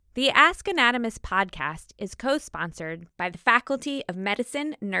The Ask Anatomist podcast is co-sponsored by the Faculty of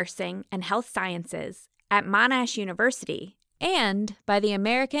Medicine, Nursing, and Health Sciences at Monash University and by the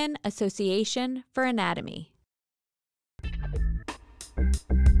American Association for Anatomy.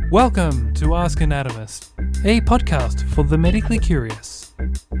 Welcome to Ask Anatomist, a podcast for the medically curious.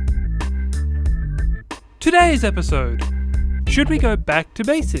 Today's episode, should we go back to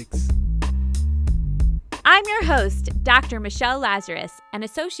basics? I'm your host, Dr. Michelle Lazarus, an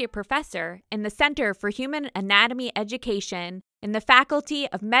associate professor in the Center for Human Anatomy Education in the Faculty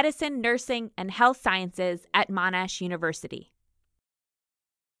of Medicine, Nursing, and Health Sciences at Monash University.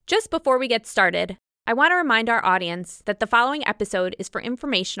 Just before we get started, I want to remind our audience that the following episode is for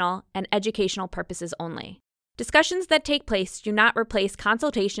informational and educational purposes only. Discussions that take place do not replace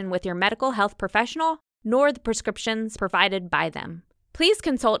consultation with your medical health professional, nor the prescriptions provided by them. Please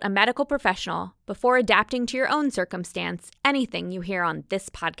consult a medical professional before adapting to your own circumstance anything you hear on this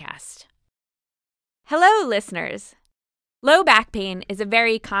podcast. Hello, listeners. Low back pain is a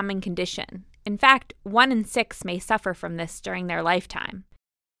very common condition. In fact, 1 in 6 may suffer from this during their lifetime.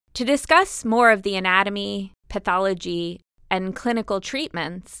 To discuss more of the anatomy, pathology, and clinical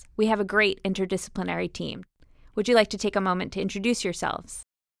treatments, we have a great interdisciplinary team. Would you like to take a moment to introduce yourselves?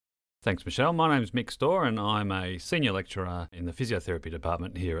 Thanks, Michelle. My name is Mick Storr and I'm a senior lecturer in the physiotherapy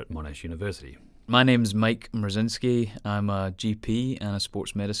department here at Monash University. My name's Mike Mrzinski. I'm a GP and a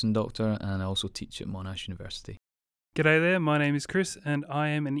sports medicine doctor, and I also teach at Monash University. G'day there, my name is Chris and I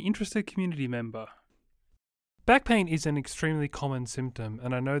am an interested community member. Back pain is an extremely common symptom,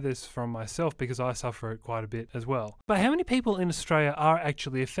 and I know this from myself because I suffer it quite a bit as well. But how many people in Australia are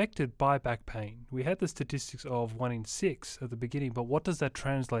actually affected by back pain? We had the statistics of 1 in 6 at the beginning, but what does that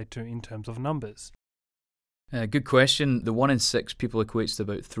translate to in terms of numbers? Good question. The 1 in 6 people equates to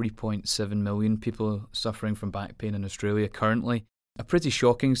about 3.7 million people suffering from back pain in Australia currently. A pretty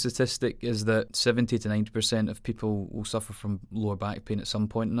shocking statistic is that 70 to 90% of people will suffer from lower back pain at some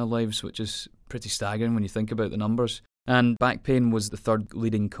point in their lives, which is pretty staggering when you think about the numbers. And back pain was the third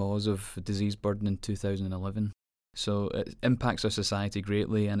leading cause of disease burden in 2011. So it impacts our society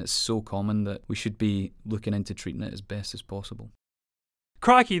greatly, and it's so common that we should be looking into treating it as best as possible.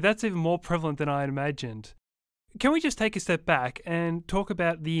 Crikey, that's even more prevalent than I had imagined. Can we just take a step back and talk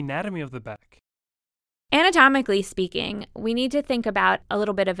about the anatomy of the back? Anatomically speaking, we need to think about a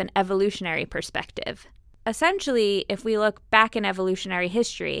little bit of an evolutionary perspective. Essentially, if we look back in evolutionary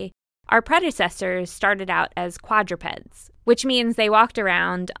history, our predecessors started out as quadrupeds, which means they walked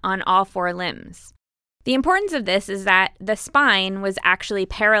around on all 4 limbs. The importance of this is that the spine was actually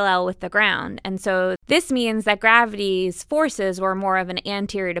parallel with the ground, and so this means that gravity's forces were more of an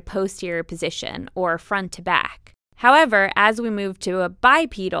anterior to posterior position, or front to back. However, as we move to a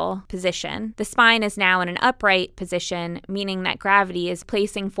bipedal position, the spine is now in an upright position, meaning that gravity is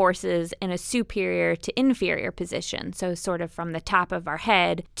placing forces in a superior to inferior position, so sort of from the top of our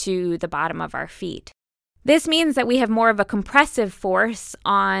head to the bottom of our feet. This means that we have more of a compressive force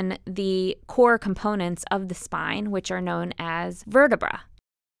on the core components of the spine, which are known as vertebra.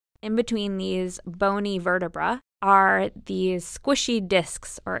 In between these bony vertebra are these squishy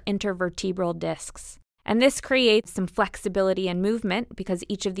discs or intervertebral discs. And this creates some flexibility and movement because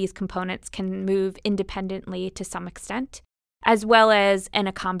each of these components can move independently to some extent, as well as in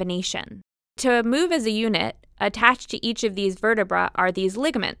a combination. To move as a unit, attached to each of these vertebrae are these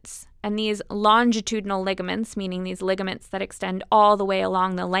ligaments. And these longitudinal ligaments, meaning these ligaments that extend all the way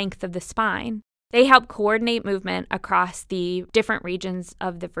along the length of the spine, they help coordinate movement across the different regions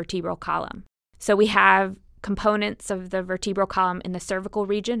of the vertebral column. So we have components of the vertebral column in the cervical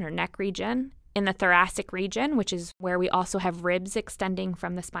region or neck region, in the thoracic region, which is where we also have ribs extending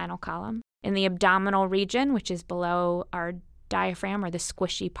from the spinal column, in the abdominal region, which is below our diaphragm or the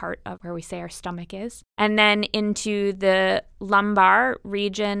squishy part of where we say our stomach is, and then into the lumbar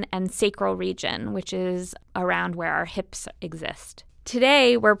region and sacral region, which is around where our hips exist.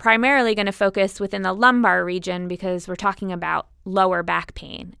 Today, we're primarily going to focus within the lumbar region because we're talking about lower back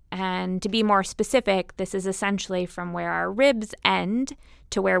pain. And to be more specific, this is essentially from where our ribs end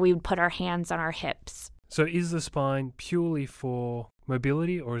to where we would put our hands on our hips. So is the spine purely for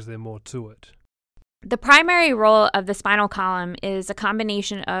mobility or is there more to it? The primary role of the spinal column is a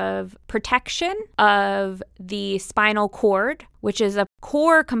combination of protection of the spinal cord, which is a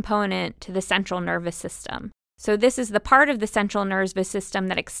core component to the central nervous system. So this is the part of the central nervous system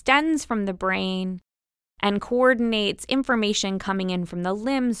that extends from the brain and coordinates information coming in from the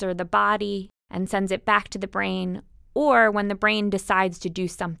limbs or the body and sends it back to the brain, or when the brain decides to do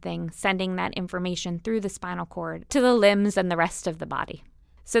something, sending that information through the spinal cord to the limbs and the rest of the body.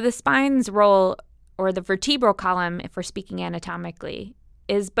 So the spine's role, or the vertebral column, if we're speaking anatomically,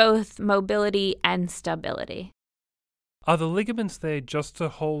 is both mobility and stability. Are the ligaments there just to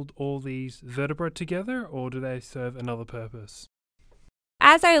hold all these vertebrae together, or do they serve another purpose?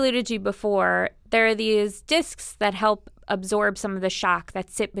 As I alluded to before, there are these discs that help absorb some of the shock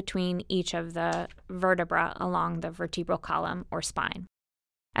that sit between each of the vertebrae along the vertebral column or spine.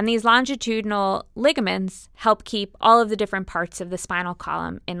 And these longitudinal ligaments help keep all of the different parts of the spinal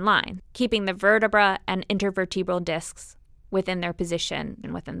column in line, keeping the vertebra and intervertebral discs within their position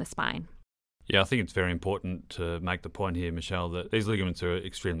and within the spine. Yeah, I think it's very important to make the point here, Michelle, that these ligaments are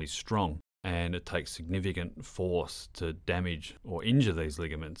extremely strong and it takes significant force to damage or injure these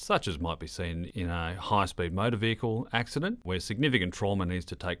ligaments, such as might be seen in a high-speed motor vehicle accident where significant trauma needs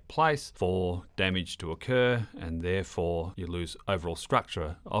to take place for damage to occur, and therefore you lose overall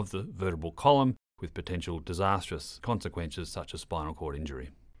structure of the vertebral column with potential disastrous consequences such as spinal cord injury.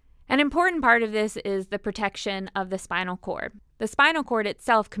 An important part of this is the protection of the spinal cord. The spinal cord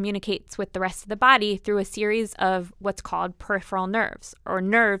itself communicates with the rest of the body through a series of what's called peripheral nerves, or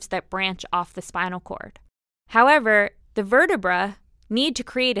nerves that branch off the spinal cord. However, the vertebra need to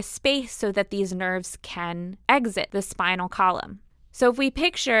create a space so that these nerves can exit the spinal column. So if we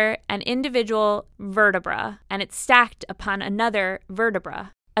picture an individual vertebra and it's stacked upon another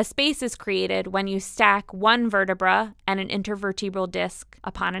vertebra, a space is created when you stack one vertebra and an intervertebral disc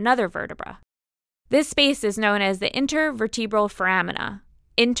upon another vertebra. This space is known as the intervertebral foramina.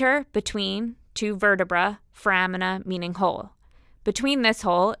 Inter, between, two vertebra, foramina meaning hole. Between this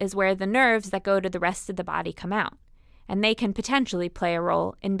hole is where the nerves that go to the rest of the body come out, and they can potentially play a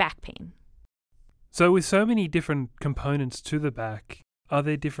role in back pain. So with so many different components to the back, are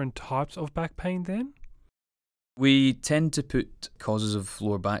there different types of back pain then? We tend to put causes of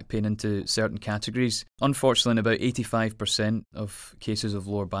lower back pain into certain categories. Unfortunately, in about 85% of cases of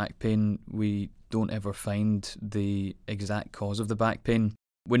lower back pain, we don't ever find the exact cause of the back pain.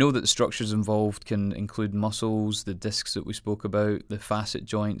 We know that the structures involved can include muscles, the discs that we spoke about, the facet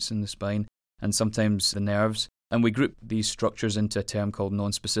joints in the spine, and sometimes the nerves. And we group these structures into a term called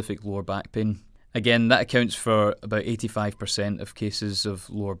non-specific lower back pain. Again, that accounts for about 85% of cases of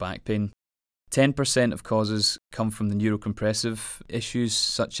lower back pain. 10% of causes come from the neurocompressive issues,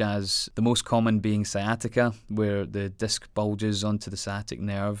 such as the most common being sciatica, where the disc bulges onto the sciatic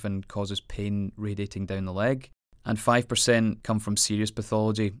nerve and causes pain radiating down the leg. And 5% come from serious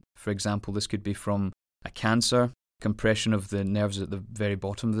pathology. For example, this could be from a cancer, compression of the nerves at the very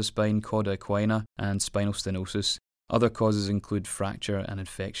bottom of the spine, cauda equina, and spinal stenosis. Other causes include fracture and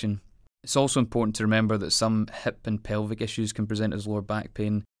infection. It's also important to remember that some hip and pelvic issues can present as lower back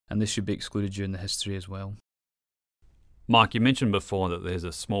pain, and this should be excluded during the history as well. Mike, you mentioned before that there's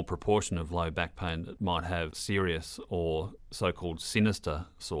a small proportion of low back pain that might have serious or so-called sinister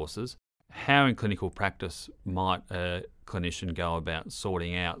sources. How in clinical practice might a clinician go about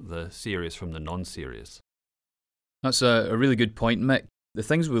sorting out the serious from the non-serious? That's a really good point, Mick. The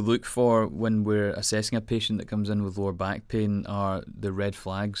things we look for when we're assessing a patient that comes in with lower back pain are the red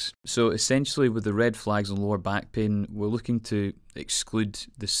flags. So essentially with the red flags on lower back pain, we're looking to exclude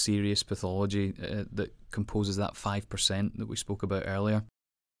the serious pathology that composes that 5% that we spoke about earlier.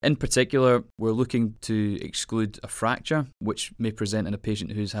 In particular, we're looking to exclude a fracture, which may present in a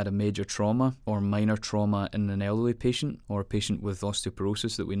patient who's had a major trauma or minor trauma in an elderly patient or a patient with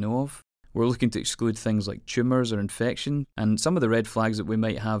osteoporosis that we know of. We're looking to exclude things like tumours or infection, and some of the red flags that we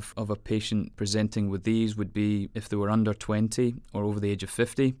might have of a patient presenting with these would be if they were under 20 or over the age of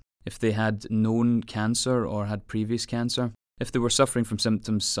 50, if they had known cancer or had previous cancer, if they were suffering from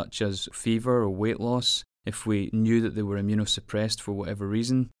symptoms such as fever or weight loss, if we knew that they were immunosuppressed for whatever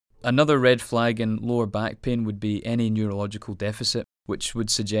reason. Another red flag in lower back pain would be any neurological deficit, which would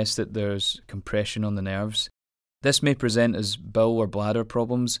suggest that there's compression on the nerves. This may present as bowel or bladder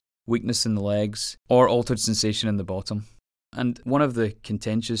problems, weakness in the legs, or altered sensation in the bottom. And one of the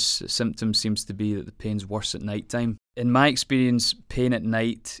contentious symptoms seems to be that the pain's worse at night time. In my experience, pain at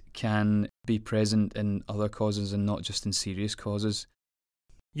night can be present in other causes and not just in serious causes.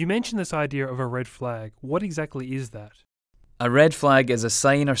 You mentioned this idea of a red flag. What exactly is that? A red flag is a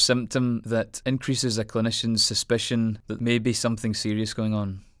sign or symptom that increases a clinician's suspicion that may be something serious going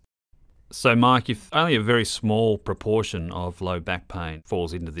on. So, Mike, if only a very small proportion of low back pain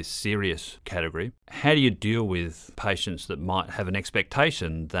falls into this serious category, how do you deal with patients that might have an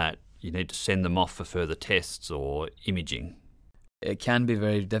expectation that you need to send them off for further tests or imaging? It can be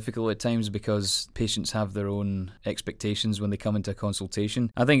very difficult at times because patients have their own expectations when they come into a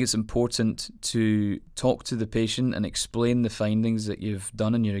consultation. I think it's important to talk to the patient and explain the findings that you've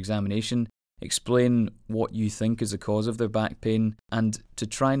done in your examination. explain what you think is the cause of their back pain, and to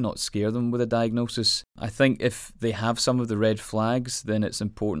try and not scare them with a diagnosis. I think if they have some of the red flags, then it's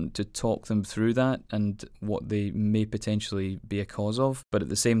important to talk them through that and what they may potentially be a cause of. But at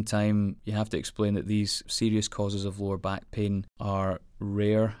the same time, you have to explain that these serious causes of lower back pain are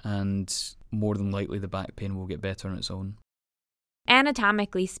rare, and more than likely the back pain will get better on its own.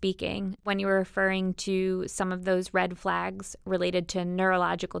 Anatomically speaking, when you were referring to some of those red flags related to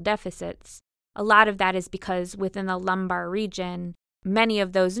neurological deficits, a lot of that is because within the lumbar region, many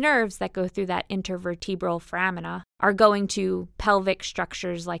of those nerves that go through that intervertebral foramina are going to pelvic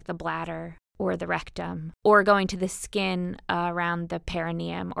structures like the bladder or the rectum, or going to the skin around the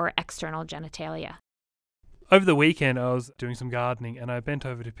perineum or external genitalia. Over the weekend, I was doing some gardening and I bent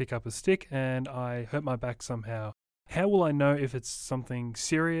over to pick up a stick and I hurt my back somehow. How will I know if it's something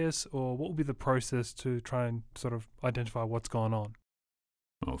serious, or what will be the process to try and sort of identify what's going on?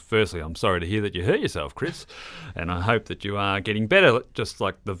 Well, firstly, I'm sorry to hear that you hurt yourself, Chris, and I hope that you are getting better, just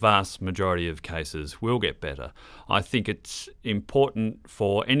like the vast majority of cases will get better. I think it's important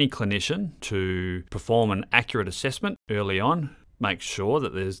for any clinician to perform an accurate assessment early on, make sure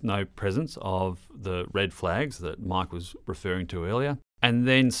that there's no presence of the red flags that Mike was referring to earlier, and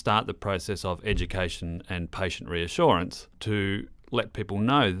then start the process of education and patient reassurance to let people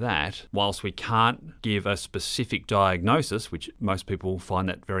know that whilst we can't give a specific diagnosis, which most people find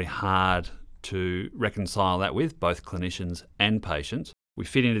that very hard to reconcile that with, both clinicians and patients, we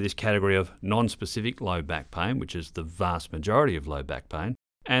fit into this category of non-specific low back pain, which is the vast majority of low back pain.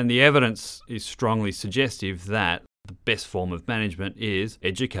 And the evidence is strongly suggestive that the best form of management is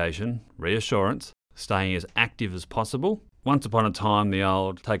education, reassurance, staying as active as possible. Once upon a time, the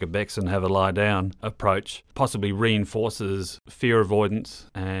old take a Bex and have a lie down approach possibly reinforces fear avoidance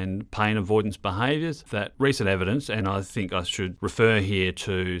and pain avoidance behaviours. That recent evidence, and I think I should refer here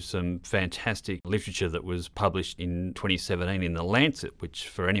to some fantastic literature that was published in 2017 in The Lancet, which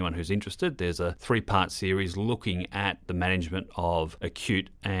for anyone who's interested, there's a 3-part series looking at the management of acute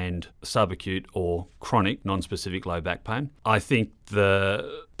and subacute or chronic non-specific low back pain. I think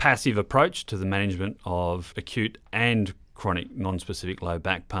the passive approach to the management of acute and chronic non-specific low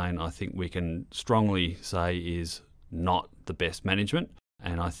back pain, I think we can strongly say is not the best management.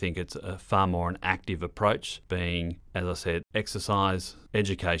 And I think it's a far more an active approach, being, as I said, exercise,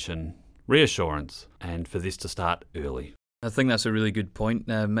 education, reassurance, and for this to start early. I think that's a really good point.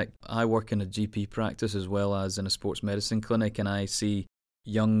 Mick, I work in a GP practice as well as in a sports medicine clinic, and I see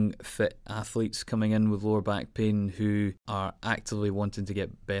young, fit athletes coming in with lower back pain who are actively wanting to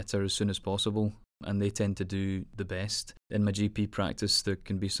get better as soon as possible, and they tend to do the best. In my GP practice, there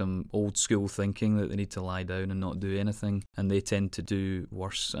can be some old school thinking that they need to lie down and not do anything, and they tend to do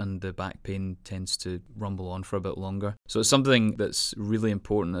worse, and the back pain tends to rumble on for a bit longer. So it's something that's really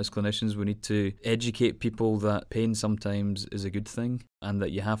important as clinicians. We need to educate people that pain sometimes is a good thing, and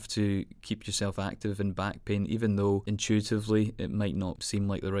that you have to keep yourself active in back pain, even though intuitively it might not seem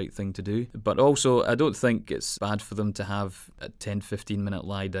like the right thing to do. But also, I don't think it's bad for them to have a 10-15 minute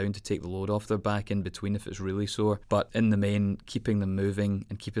lie down to take the load off their back in between if it's really sore. But in the main, keeping them moving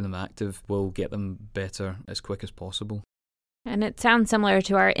and keeping them active will get them better as quick as possible. And it sounds similar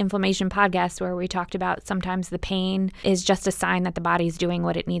to our inflammation podcast, where we talked about sometimes the pain is just a sign that the body's doing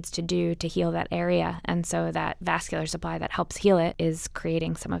what it needs to do to heal that area. And so that vascular supply that helps heal it is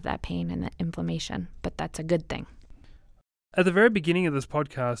creating some of that pain and the inflammation. But that's a good thing. At the very beginning of this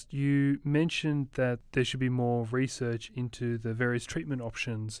podcast, you mentioned that there should be more research into the various treatment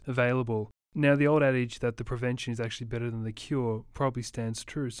options available. Now, the old adage that the prevention is actually better than the cure probably stands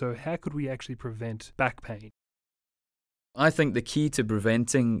true. So how could we actually prevent back pain? I think the key to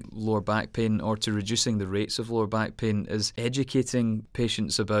preventing lower back pain, or to reducing the rates of lower back pain, is educating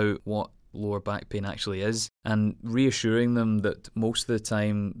patients about what lower back pain actually is, and reassuring them that most of the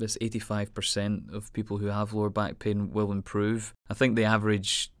time this 85% of people who have lower back pain will improve. I think the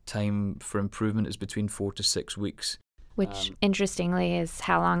average time for improvement is between 4 to 6 weeks. Which, interestingly, is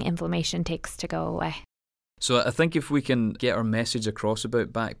how long inflammation takes to go away. So I think if we can get our message across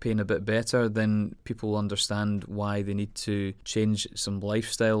about back pain a bit better, then people understand why they need to change some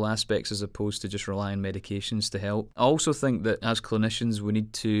lifestyle aspects as opposed to just rely on medications to help. I also think that as clinicians, we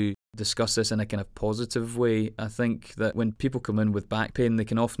need to discuss this in a kind of positive way. I think that when people come in with back pain, they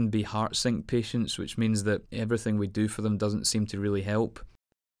can often be heart sink patients, which means that everything we do for them doesn't seem to really help.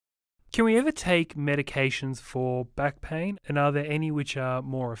 Can we ever take medications for back pain, and are there any which are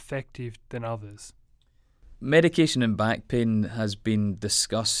more effective than others? Medication in back pain has been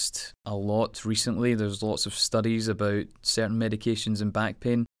discussed a lot recently. There's lots of studies about certain medications in back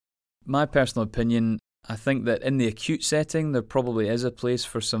pain. My personal opinion, I think that in the acute setting, there probably is a place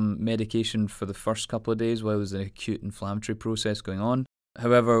for some medication for the first couple of days while there's an acute inflammatory process going on.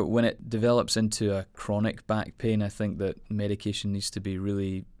 However, when it develops into a chronic back pain, I think that medication needs to be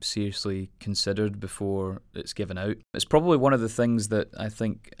really seriously considered before it's given out. It's probably one of the things that I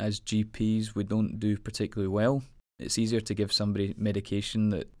think as GPs we don't do particularly well. It's easier to give somebody medication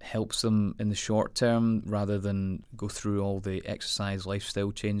that helps them in the short term rather than go through all the exercise,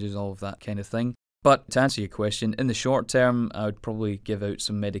 lifestyle changes, all of that kind of thing. But to answer your question, in the short term, I would probably give out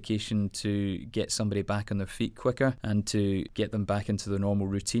some medication to get somebody back on their feet quicker and to get them back into their normal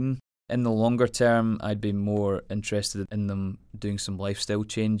routine. In the longer term, I'd be more interested in them doing some lifestyle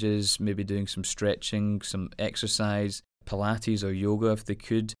changes, maybe doing some stretching, some exercise, Pilates or yoga if they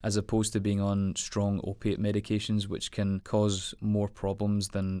could, as opposed to being on strong opiate medications which can cause more problems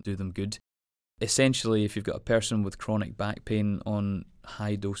than do them good. Essentially, if you've got a person with chronic back pain on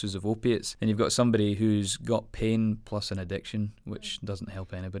high doses of opiates, then you've got somebody who's got pain plus an addiction, which doesn't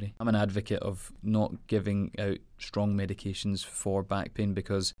help anybody. I'm an advocate of not giving out strong medications for back pain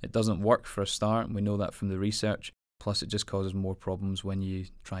because it doesn't work for a start, and we know that from the research, plus it just causes more problems when you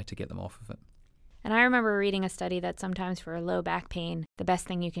try to get them off of it. And I remember reading a study that sometimes for low back pain, the best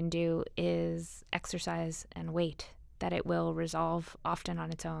thing you can do is exercise and wait, that it will resolve often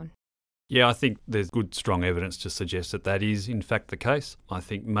on its own. Yeah, I think there's good, strong evidence to suggest that that is, in fact, the case. I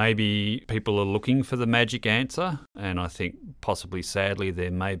think maybe people are looking for the magic answer, and I think possibly, sadly, there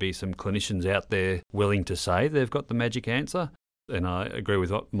may be some clinicians out there willing to say they've got the magic answer. And I agree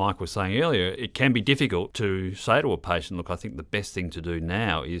with what Mike was saying earlier. It can be difficult to say to a patient, look, I think the best thing to do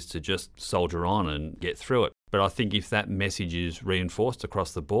now is to just soldier on and get through it. But I think if that message is reinforced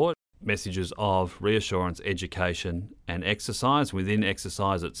across the board, messages of reassurance, education and exercise. Within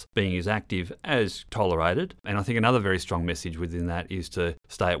exercise, it's being as active as tolerated. And I think another very strong message within that is to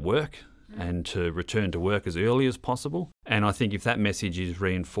stay at work and to return to work as early as possible. And I think if that message is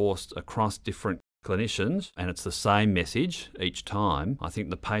reinforced across different clinicians and it's the same message each time, I think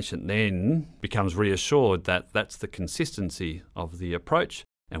the patient then becomes reassured that that's the consistency of the approach.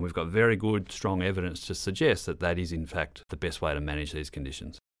 And we've got very good, strong evidence to suggest that that is in fact the best way to manage these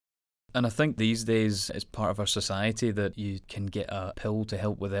conditions. And I think these days it's part of our society that you can get a pill to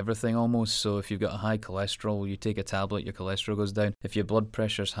help with everything almost. So if you've got a high cholesterol, you take a tablet, your cholesterol goes down. If your blood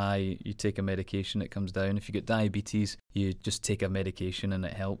pressure's high, you take a medication, it comes down. If you get diabetes, you just take a medication and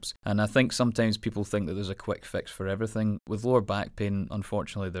it helps. And I think sometimes people think that there's a quick fix for everything. With lower back pain,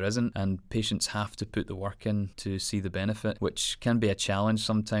 unfortunately there isn't, and patients have to put the work in to see the benefit, which can be a challenge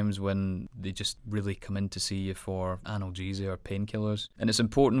sometimes when they just really come in to see you for analgesia or painkillers. And it's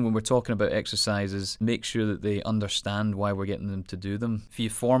important when we're talking about exercises, make sure that they understand why we're getting them to do them. If you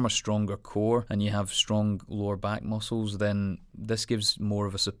form a stronger core and you have strong lower back muscles, then this gives more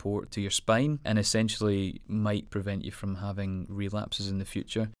of a support to your spine and essentially might prevent you from having relapses in the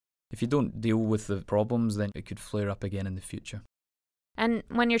future. If you don't deal with the problems, then it could flare up again in the future. And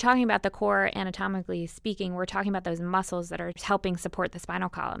when you're talking about the core, anatomically speaking, we're talking about those muscles that are helping support the spinal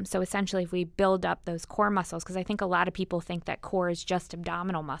column. So essentially, if we build up those core muscles, because I think a lot of people think that core is just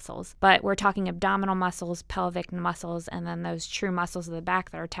abdominal muscles, but we're talking abdominal muscles, pelvic muscles, and then those true muscles of the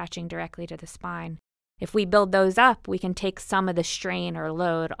back that are attaching directly to the spine. If we build those up, we can take some of the strain or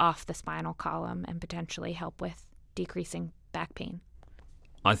load off the spinal column and potentially help with decreasing back pain.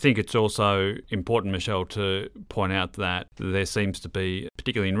 I think it's also important, Michelle, to point out that there seems to be,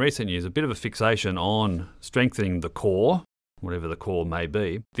 particularly in recent years, a bit of a fixation on strengthening the core, whatever the core may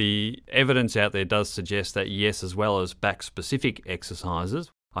be. The evidence out there does suggest that yes, as well as back-specific exercises,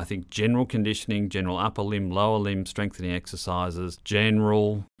 I think general conditioning, general upper limb, lower limb strengthening exercises,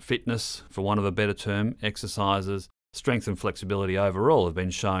 general fitness, for want of a better term, exercises, strength and flexibility overall have been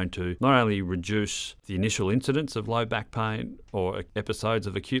shown to not only reduce the initial incidence of low back pain or episodes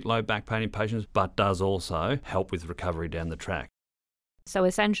of acute low back pain in patients, but does also help with recovery down the track. So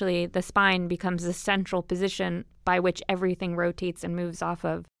essentially, the spine becomes the central position by which everything rotates and moves off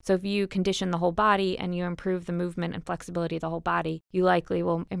of. So if you condition the whole body and you improve the movement and flexibility of the whole body, you likely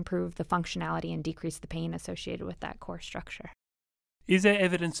will improve the functionality and decrease the pain associated with that core structure. Is there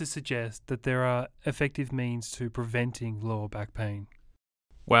evidence to suggest that there are effective means to preventing lower back pain?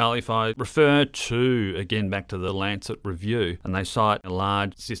 Well, if I refer to, again, back to the Lancet review, and they cite a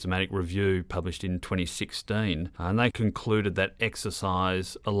large systematic review published in 2016, and they concluded that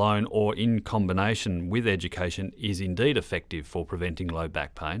exercise alone or in combination with education is indeed effective for preventing low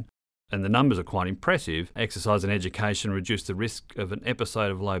back pain. And the numbers are quite impressive. Exercise and education reduce the risk of an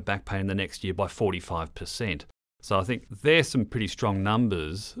episode of low back pain the next year by 45%. So I think there's some pretty strong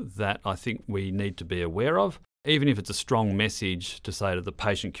numbers that I think we need to be aware of. even if it's a strong message to say to the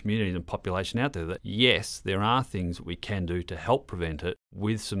patient community and population out there that yes, there are things that we can do to help prevent it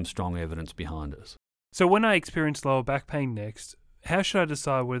with some strong evidence behind us. So when I experience lower back pain next, how should I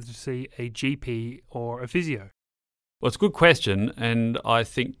decide whether to see a GP or a physio? Well, it's a good question, and I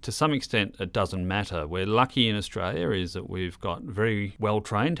think to some extent it doesn't matter. We're lucky in Australia is that we've got very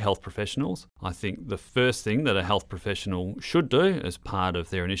well-trained health professionals. I think the first thing that a health professional should do as part of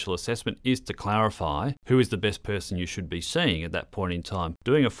their initial assessment is to clarify who is the best person you should be seeing at that point in time.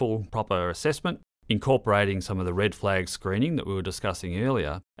 Doing a full, proper assessment, incorporating some of the red flag screening that we were discussing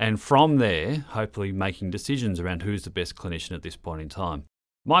earlier, and from there, hopefully making decisions around who's the best clinician at this point in time.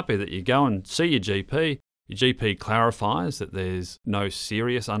 Might be that you go and see your GP clarifies that there's no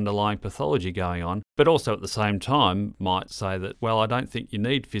serious underlying pathology going on, but also at the same time might say that, well, I don't think you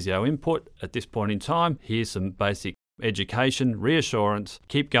need physio input at this point in time. Here's some basic education, reassurance,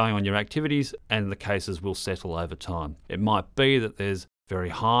 keep going on your activities, and the cases will settle over time. It might be that there's very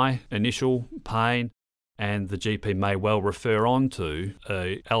high initial pain, and the GP may well refer on to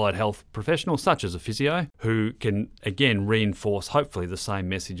an allied health professional, such as a physio, who can again reinforce hopefully the same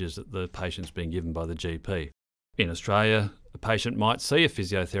messages that the patient's been given by the GP. In Australia, a patient might see a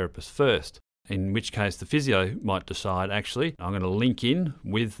physiotherapist first, in which case the physio might decide, actually, I'm going to link in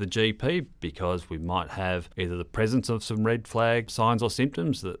with the GP because we might have either the presence of some red flag signs or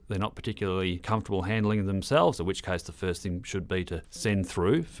symptoms that they're not particularly comfortable handling themselves, in which case the first thing should be to send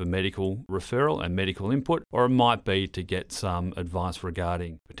through for medical referral and medical input, or it might be to get some advice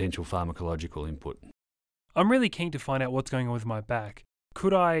regarding potential pharmacological input. I'm really keen to find out what's going on with my back.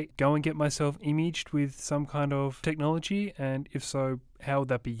 Could I go and get myself imaged with some kind of technology? And if so, how would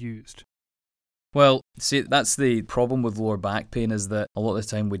that be used? Well, see, that's the problem with lower back pain, is that a lot of the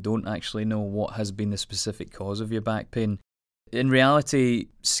time we don't actually know what has been the specific cause of your back pain. In reality,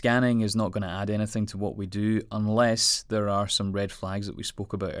 scanning is not going to add anything to what we do unless there are some red flags that we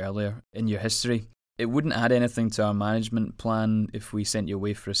spoke about earlier in your history. It wouldn't add anything to our management plan if we sent you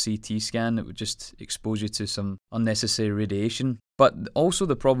away for a CT scan. It would just expose you to some unnecessary radiation. But also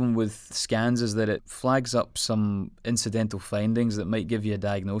the problem with scans is that it flags up some incidental findings that might give you a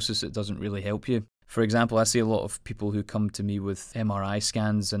diagnosis that doesn't really help you. For example, I see a lot of people who come to me with MRI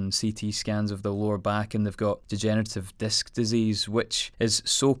scans and CT scans of the lower back, and they've got degenerative disc disease, which is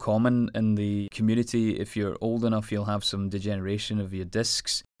so common in the community. If you're old enough, you'll have some degeneration of your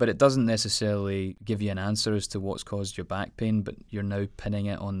discs, but it doesn't necessarily give you an answer as to what's caused your back pain, but you're now pinning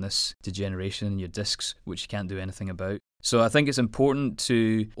it on this degeneration in your discs, which you can't do anything about. So I think it's important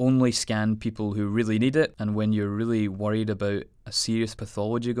to only scan people who really need it, and when you're really worried about a serious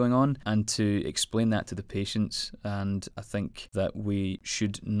pathology going on, and to explain that to the patients. And I think that we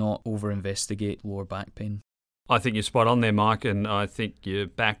should not over-investigate lower back pain. I think you're spot on there, Mike, and I think you're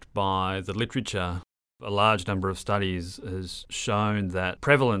backed by the literature. A large number of studies has shown that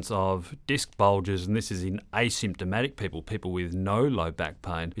prevalence of disc bulges, and this is in asymptomatic people with no low back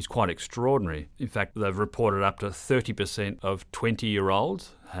pain, is quite extraordinary. In fact, they've reported up to 30% of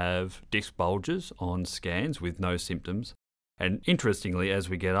 20-year-olds have disc bulges on scans with no symptoms. And interestingly, as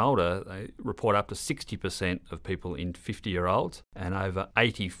we get older, they report up to 60% of people in 50-year-olds and over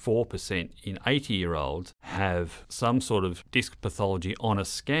 84% in 80-year-olds have some sort of disc pathology on a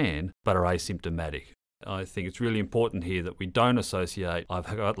scan but are asymptomatic. I think it's really important here that we don't associate,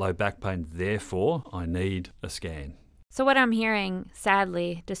 I've got low back pain, therefore I need a scan. So what I'm hearing,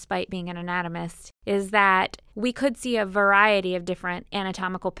 sadly, despite being an anatomist, is that we could see a variety of different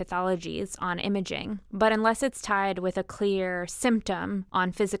anatomical pathologies on imaging, but unless it's tied with a clear symptom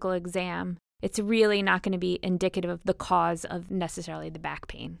on physical exam, it's really not going to be indicative of the cause of necessarily the back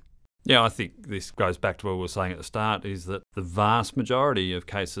pain. Yeah, I think this goes back to what we were saying at the start, is that the vast majority of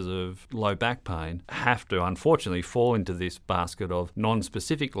cases of low back pain have to, unfortunately, fall into this basket of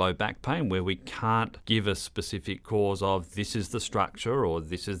non-specific low back pain where we can't give a specific cause of this is the structure or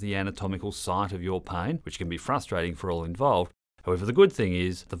this is the anatomical site of your pain, which can be frustrating for all involved. However, the good thing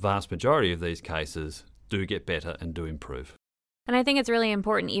is the vast majority of these cases do get better and do improve. And I think it's really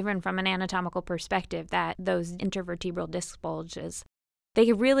important, even from an anatomical perspective, that those intervertebral disc bulges,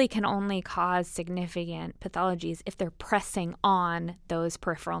 they really can only cause significant pathologies if they're pressing on those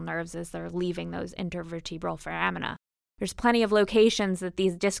peripheral nerves as they're leaving those intervertebral foramina. There's plenty of locations that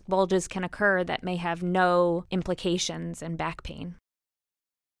these disc bulges can occur that may have no implications in back pain.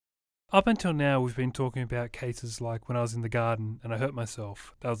 Up until now, we've been talking about cases like when I was in the garden and I hurt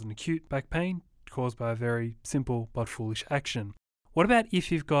myself. That was an acute back pain caused by a very simple but foolish action. What about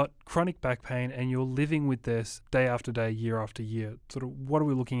if you've got chronic back pain and you're living with this day after day, year after year? Sort of, what are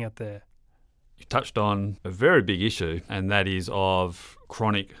we looking at there? You touched on a very big issue, and that is of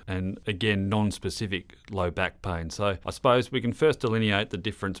chronic and, again, non-specific low back pain. So I suppose we can first delineate the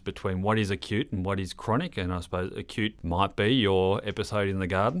difference between what is acute and what is chronic, and I suppose acute might be your episode in the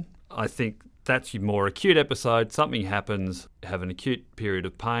garden. I think that's your more acute episode. Something happens, have an acute period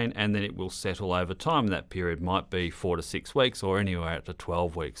of pain, and then it will settle over time. That period might be 4 to 6 weeks or anywhere up to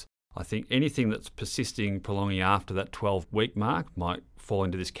 12 weeks. I think anything that's persisting, prolonging after that 12-week mark might fall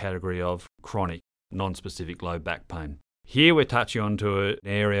into this category of chronic, non-specific low back pain. Here we're touching onto an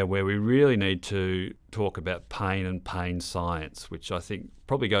area where we really need to talk about pain and pain science, which I think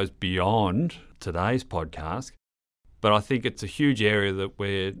probably goes beyond today's podcast. But I think it's a huge area that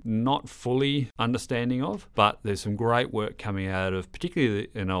we're not fully understanding of, but there's some great work coming out of, particularly,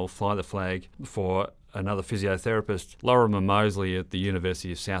 and I'll fly the flag for another physiotherapist, Lorimer Moseley at the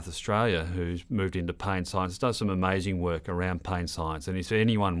University of South Australia, who's moved into pain science, does some amazing work around pain science. And if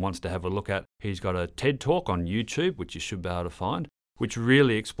anyone wants to have a look at, he's got a TED Talk on YouTube, which you should be able to find, which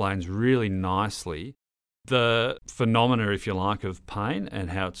really explains really nicely the phenomena, if you like, of pain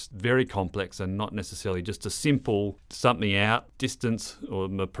and how it's very complex and not necessarily just a simple something out, distance, or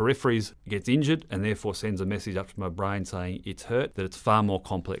my peripheries gets injured and therefore sends a message up to my brain saying it's hurt, that it's far more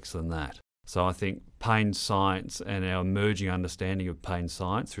complex than that. So I think pain science and our emerging understanding of pain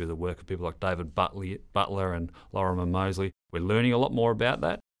science through the work of people like David Butler and Lorimer Moseley, we're learning a lot more about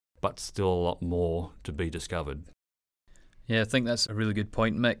that, but still a lot more to be discovered. Yeah, I think that's a really good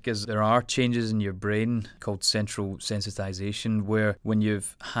point, Mick, is there are changes in your brain called central sensitization, where when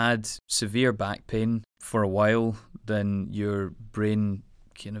you've had severe back pain for a while, then your brain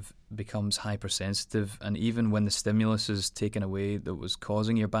kind of becomes hypersensitive, and even when the stimulus is taken away that was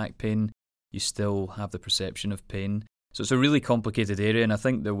causing your back pain, you still have the perception of pain. So it's a really complicated area, and I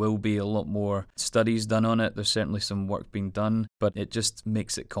think there will be a lot more studies done on it. There's certainly some work being done, but it just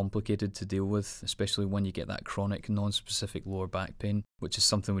makes it complicated to deal with, especially when you get that chronic, non-specific lower back pain, which is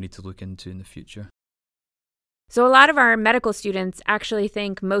something we need to look into in the future. So a lot of our medical students actually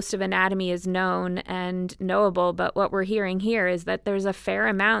think most of anatomy is known and knowable, but what we're hearing here is that there's a fair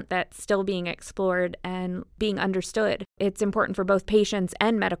amount that's still being explored and being understood. It's important for both patients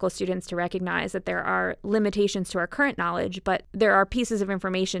and medical students to recognize that there are limitations to our current knowledge, but there are pieces of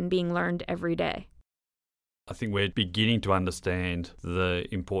information being learned every day. I think we're beginning to understand the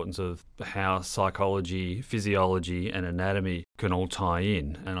importance of how psychology, physiology and anatomy can all tie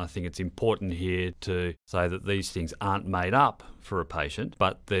in. And I think it's important here to say that these things aren't made up for a patient,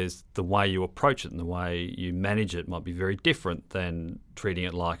 but there's the way you approach it and the way you manage it might be very different than treating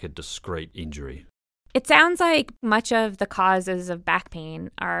it like a discrete injury. It sounds like much of the causes of back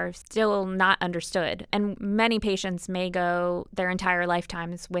pain are still not understood, and many patients may go their entire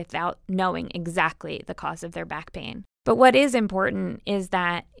lifetimes without knowing exactly the cause of their back pain. But what is important is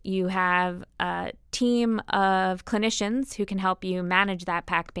that you have a team of clinicians who can help you manage that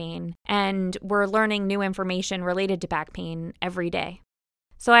back pain, and we're learning new information related to back pain every day.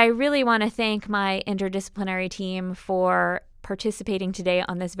 So I really want to thank my interdisciplinary team for participating today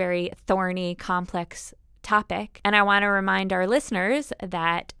on this very thorny, complex topic. And I want to remind our listeners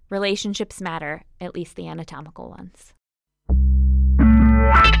that relationships matter, at least the anatomical ones.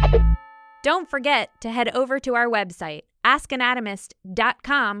 Don't forget to head over to our website,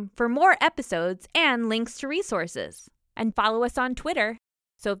 askanatomist.com, for more episodes and links to resources. And follow us on Twitter.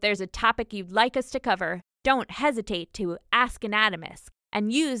 So if there's a topic you'd like us to cover, don't hesitate to ask Anatomist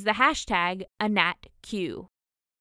and use the hashtag AnatQ.